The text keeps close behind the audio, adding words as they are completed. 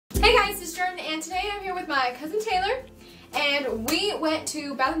is Jordan, and today I'm here with my cousin Taylor, and we went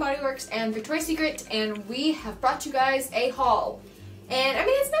to Bath&Body Works and Victoria's Secret, and we have brought you guys a haul. And I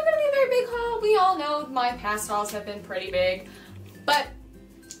mean, it's not going to be a very big haul. We all know my past hauls have been pretty big, but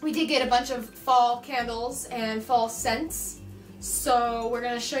we did get a bunch of fall candles and fall scents, so we're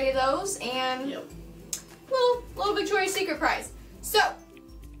going to show you those and little Victoria's Secret prize. So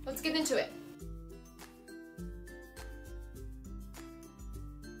let's get into it.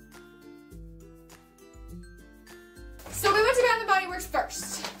 So we went to Bath&Body Works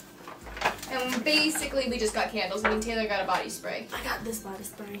first, and basically we just got candles. I mean, Taylor got a body spray. I got this body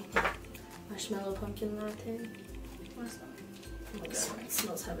spray. Marshmallow pumpkin latte. What's that? Oh my god, it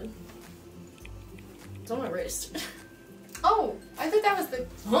smells heaven. It's on my wrist. Oh, I thought that was the...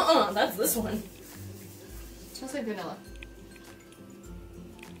 That's this one. It smells like vanilla.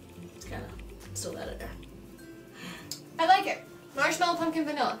 It's kind of still that there. I like it. Marshmallow pumpkin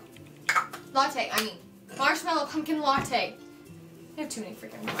vanilla. Latte, I mean. Marshmallow pumpkin latte. I have too many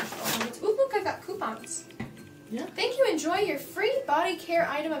freaking marshmallow pumpkins. Ooh, look, I got coupons. Yeah. Thank you. Enjoy your free body care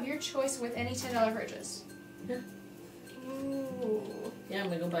item of your choice with any $10 purchase. Yeah. Ooh. Yeah, I'm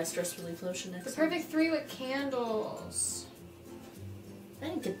gonna go buy stress relief lotion next. The perfect 3 with candles. I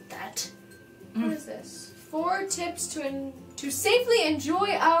didn't get that. What is this? 4 tips to safely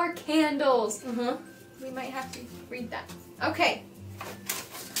enjoy our candles. We might have to read that. Okay.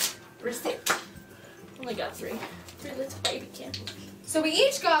 Receipt. Only got 3. 3 little baby candles. So we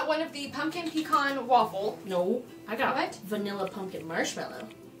each got one of the pumpkin pecan waffle. No, I got what? vanilla pumpkin marshmallow.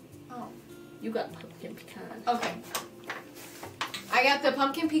 Oh. You got pumpkin pecan. Okay. I got the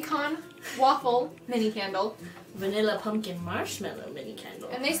pumpkin pecan waffle mini candle. Vanilla pumpkin marshmallow mini candle.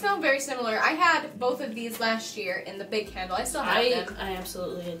 And they smell very similar. I had both of these last year in the big candle. I still have them. I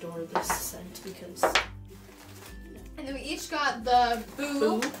absolutely adore this scent because... And then we each got the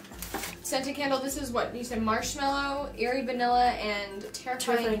Boo scented candle. This is what you said: marshmallow, airy vanilla, and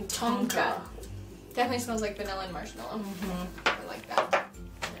terrifying tonka. Definitely smells like vanilla and marshmallow. I like that.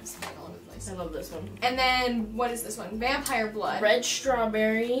 It's all over the place. I love this one. And then what is this one? Vampire blood. Red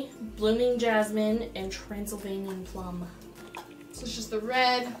strawberry, blooming jasmine, and Transylvanian plum. So it's just the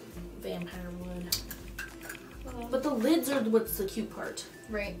red vampire blood. But the lids are what's the cute part.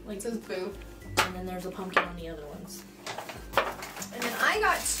 Right. Like it says Boo. And then there's a pumpkin on the other ones. And then I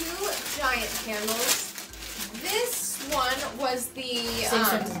got 2 giant candles. This one was the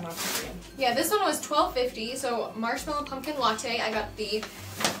yeah, this one was $12.50. So marshmallow pumpkin latte. I got the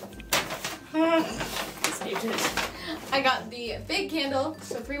I got the big candle.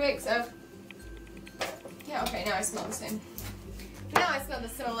 So 3 wicks of okay. Now I smell the same. Now I smell the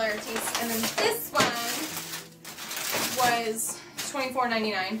similarities. And then this one was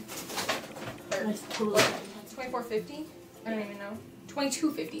 $24.99. $24.50. I don't even know.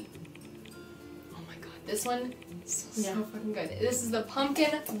 $22.50. Oh my god, this one is so fucking good. This is the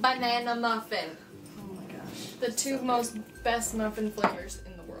pumpkin banana muffin. Oh my gosh. The 2 most best muffin flavors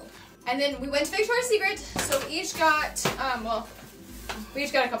in the world. And then we went to Victoria's Secret, so we each got, we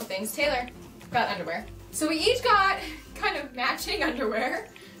each got a couple things. Taylor got underwear. So we each got kind of matching underwear.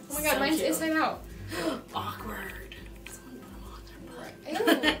 Oh my god, mine's inside out. Awkward. Someone put them on their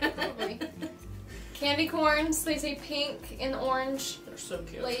butt. Ew, probably. Candy corns, they say pink and orange. They're so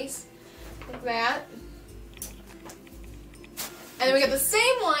cute. Lace, like that. And then we got the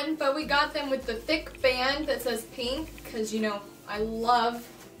same one, but we got them with the thick band that says pink, because you know, I love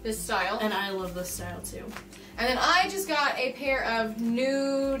this style. And I love this style too. And then I just got a pair of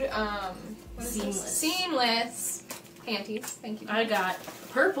nude, seamless panties. Thank you. I got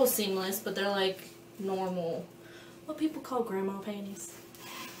purple seamless, but they're like normal, what people call grandma panties.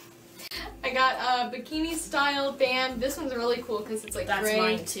 I got a bikini style band. This one's really cool because it's like that's gray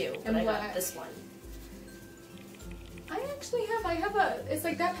mine too, but and I black. got this one. I have a, it's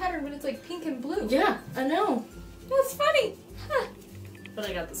like that pattern, but it's like pink and blue. Yeah, I know. That's funny. Huh. But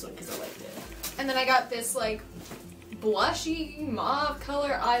I got this one because I liked it. And then I got this like blushy mauve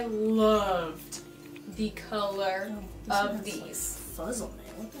color. I loved the color of these. Like fuzz on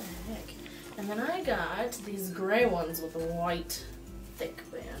it. What the heck? And then I got these gray ones with a white thick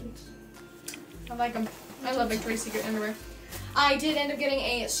band. I like them. I love Victoria's Secret underwear. I did end up getting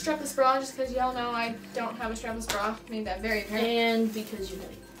a strapless bra just because y'all know I don't have a strapless bra. Made that very apparent. And because you know.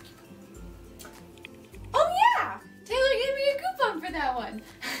 Oh yeah! Taylor gave me a coupon for that one.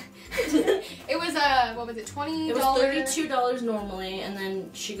 It was what was it, $20? It was $32 normally, and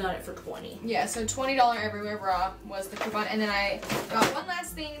then she got it for $20. Yeah, so $20 everywhere bra was the coupon, and then I got one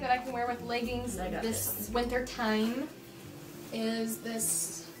last thing that I can wear with leggings this winter time. Is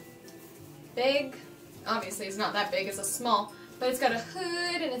this big? Obviously, it's not that big. It's a small, but it's got a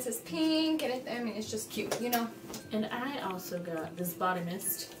hood and it says pink. It's just cute, you know? And I also got this body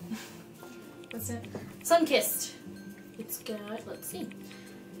mist. What's it? Sun-kissed. It's got, let's see.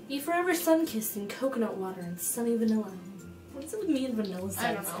 Be forever sun-kissed in coconut water and sunny vanilla. What's it with me and vanilla scents?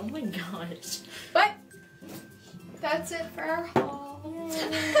 I don't know. Oh my gosh. But that's it for our haul.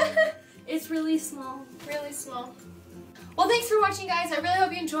 It's really small. Really small. Well, thanks for watching, guys. I really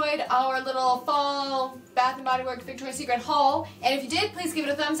hope you enjoyed our little fall Bath & Body Works Victoria's Secret haul. And if you did, please give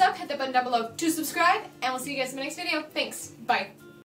it a thumbs up, hit that button down below to subscribe, and we'll see you guys in the next video. Thanks. Bye.